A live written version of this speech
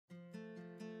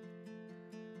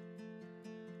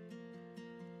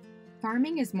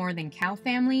Farming is more than cow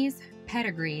families,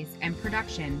 pedigrees, and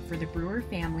production for the Brewer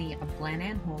family of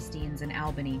Glenn-Ann Holsteins in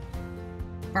Albany.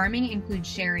 Farming includes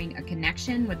sharing a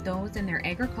connection with those in their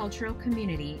agricultural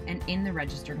community and in the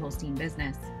registered Holstein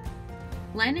business.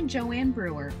 Glenn and Joanne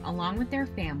Brewer, along with their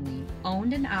family,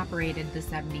 owned and operated the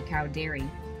 70-cow dairy.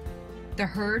 The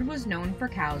herd was known for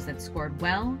cows that scored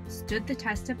well, stood the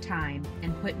test of time,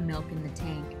 and put milk in the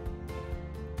tank.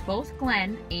 Both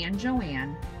Glenn and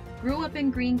Joanne grew up in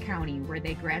Greene County, where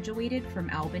they graduated from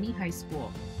Albany High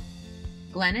School.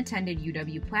 Glenn attended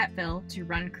UW-Platteville to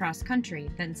run cross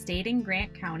country, then stayed in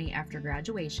Grant County after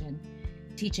graduation,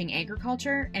 teaching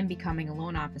agriculture and becoming a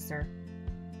loan officer.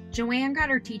 Joanne got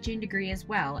her teaching degree as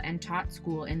well and taught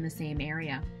school in the same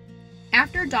area.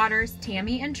 After daughters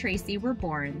Tammy and Tracy were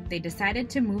born, they decided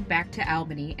to move back to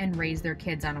Albany and raise their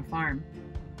kids on a farm.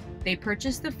 They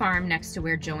purchased the farm next to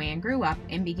where Joanne grew up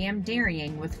and began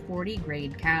dairying with 40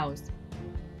 grade cows.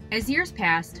 As years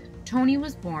passed, Tony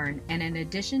was born, and an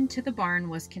addition to the barn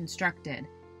was constructed,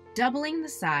 doubling the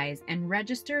size, and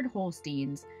registered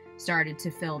Holsteins started to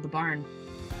fill the barn.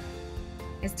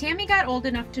 As Tammy got old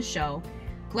enough to show,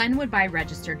 Glenn would buy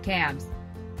registered calves.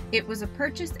 It was a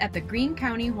purchase at the Greene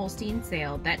County Holstein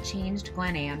sale that changed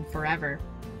Glenn-Ann forever.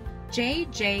 J.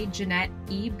 Jeanette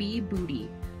E.B. Booty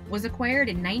was acquired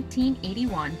in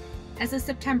 1981 as a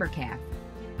September calf.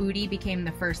 Booty became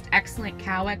the first excellent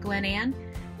cow at Glenn-Ann,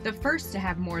 the first to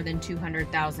have more than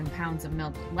 200,000 pounds of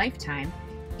milk lifetime,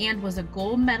 and was a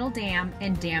gold medal dam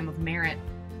and dam of merit.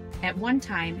 At one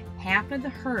time, half of the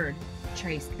herd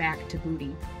traced back to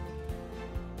Booty.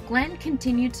 Glenn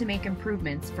continued to make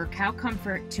improvements for cow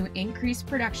comfort to increase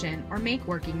production or make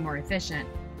working more efficient.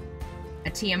 A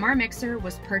TMR mixer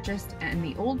was purchased and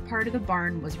the old part of the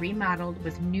barn was remodeled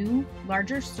with new,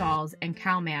 larger stalls and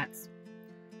cow mats.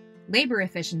 Labor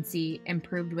efficiency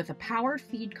improved with a power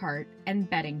feed cart and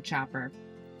bedding chopper.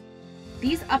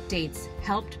 These updates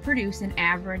helped produce an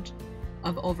average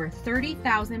of over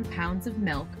 30,000 pounds of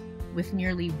milk with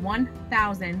nearly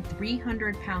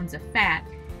 1,300 pounds of fat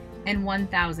and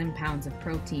 1,000 pounds of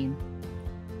protein.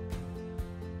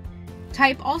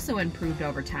 Type also improved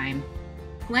over time.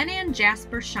 Glenn-Ann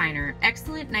Jasper Shiner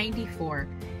Excellent 94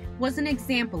 was an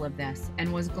example of this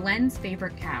and was Glenn's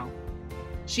favorite cow.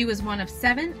 She was one of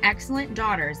 7 excellent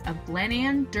daughters of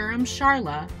Glenn-Ann Durham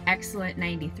Charla Excellent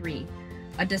 93,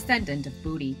 a descendant of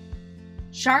Booty.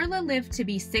 Charla lived to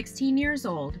be 16 years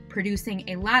old, producing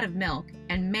a lot of milk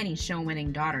and many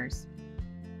show-winning daughters.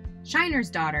 Shiner's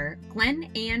daughter,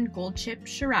 Glenn-Ann Goldchip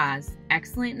Shiraz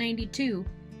Excellent 92,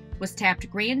 was tapped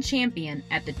Grand Champion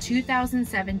at the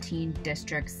 2017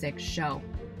 District 6 show.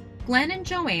 Glenn and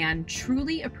Joanne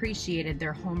truly appreciated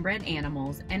their homebred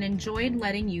animals and enjoyed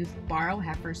letting youth borrow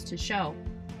heifers to show.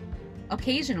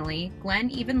 Occasionally,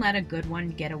 Glenn even let a good one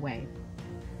get away.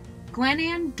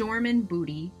 Glenn-Ann Dorman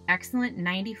Booty Excellent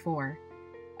 94,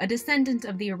 a descendant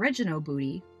of the original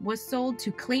Booty, was sold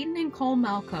to Clayton and Cole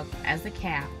Malcook as a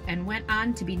calf and went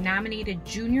on to be nominated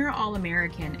Junior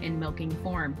All-American in milking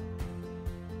form.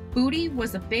 Booty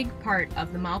was a big part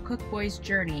of the Malcook boys'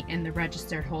 journey in the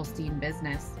registered Holstein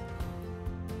business.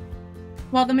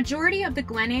 While the majority of the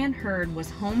Glenn-Ann herd was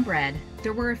homebred,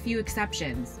 there were a few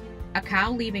exceptions. A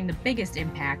cow leaving the biggest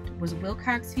impact was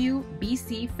Wilcoxview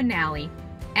BC Finale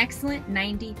Excellent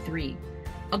 93,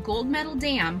 a gold medal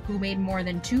dam who made more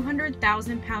than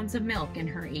 200,000 pounds of milk in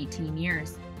her 18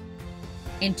 years.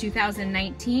 In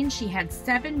 2019, she had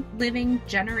 7 living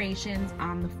generations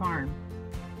on the farm.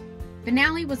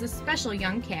 Finale was a special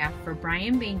young calf for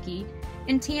Brian Banke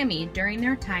and Tammy during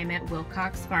their time at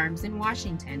Wilcox Farms in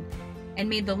Washington and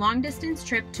made the long-distance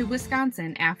trip to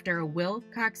Wisconsin after a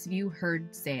Wilcoxview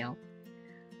herd sale.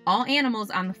 All animals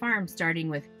on the farm starting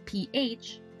with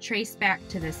PH trace back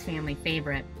to this family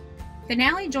favorite.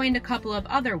 Finale joined a couple of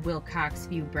other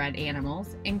Wilcoxview bred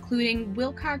animals, including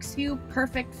Wilcoxview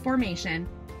Perfect Formation,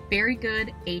 Very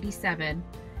Good 87,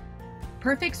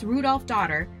 Perfect's Rudolph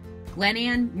daughter,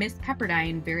 Glenn-Ann Miss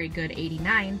Pepperdine Very Good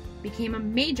 89, became a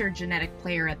major genetic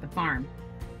player at the farm.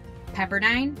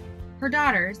 Pepperdine, her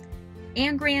daughters,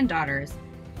 and granddaughters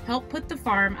helped put the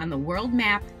farm on the world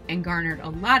map and garnered a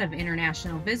lot of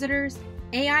international visitors,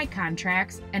 AI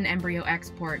contracts, and embryo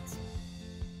exports.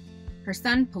 Her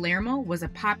son Palermo was a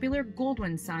popular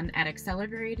Goldwyn son at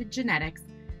Accelerated Genetics,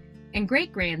 and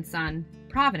great-grandson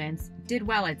Providence did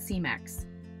well at CMEX.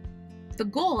 The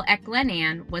goal at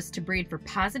Glenn-Ann was to breed for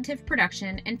positive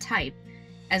production and type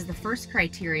as the first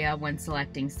criteria when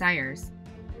selecting sires.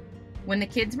 When the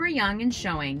kids were young and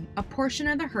showing, a portion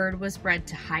of the herd was bred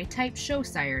to high-type show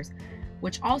sires,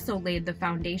 which also laid the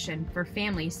foundation for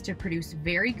families to produce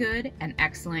very good and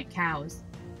excellent cows.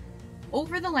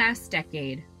 Over the last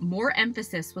decade, more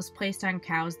emphasis was placed on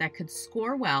cows that could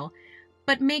score well,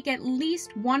 but make at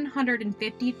least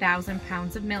 150,000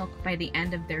 pounds of milk by the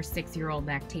end of their 6-year-old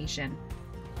lactation.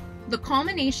 The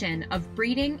culmination of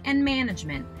breeding and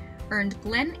management earned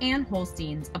Glenn-Ann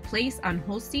Holsteins a place on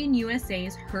Holstein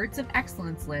USA's Herds of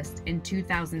Excellence list in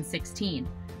 2016,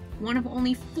 one of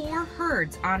only 4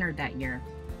 herds honored that year.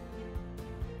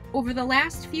 Over the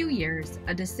last few years,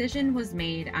 a decision was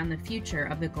made on the future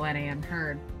of the Glenn-Ann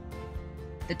herd.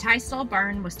 The tie stall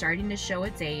barn was starting to show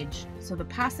its age, so the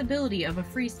possibility of a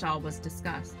freestall was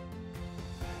discussed.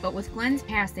 But with Glenn's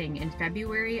passing in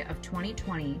February of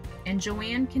 2020 and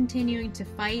Joanne continuing to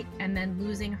fight and then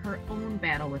losing her own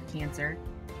battle with cancer,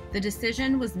 the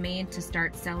decision was made to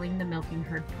start selling the milking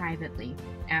herd privately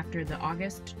after the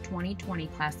August 2020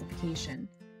 classification.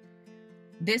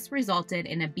 This resulted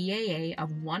in a BAA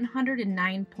of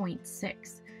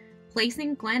 109.6,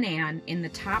 placing Glenn-Ann in the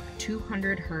top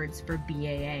 200 herds for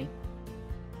BAA.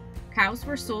 Cows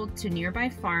were sold to nearby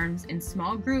farms in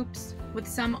small groups, with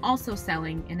some also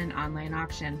selling in an online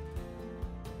auction.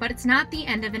 But it's not the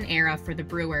end of an era for the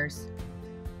Brewers.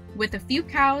 With a few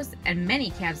cows and many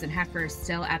calves and heifers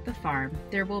still at the farm,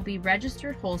 there will be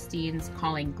registered Holsteins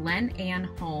calling Glenn-Ann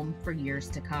home for years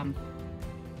to come.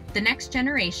 The next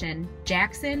generation,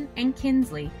 Jackson and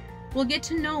Kinsley, will get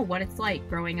to know what it's like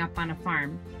growing up on a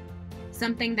farm,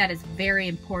 something that is very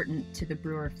important to the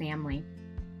Brewer family.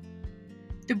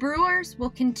 The Brewers will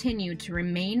continue to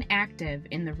remain active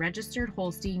in the registered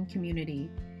Holstein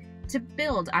community to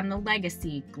build on the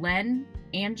legacy Glenn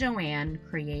and Joanne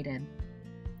created.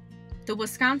 The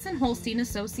Wisconsin Holstein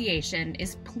Association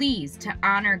is pleased to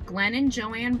honor Glenn and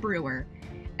Joanne Brewer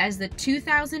as the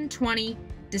 2020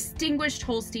 Distinguished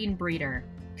Holstein Breeder.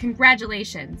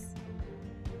 Congratulations!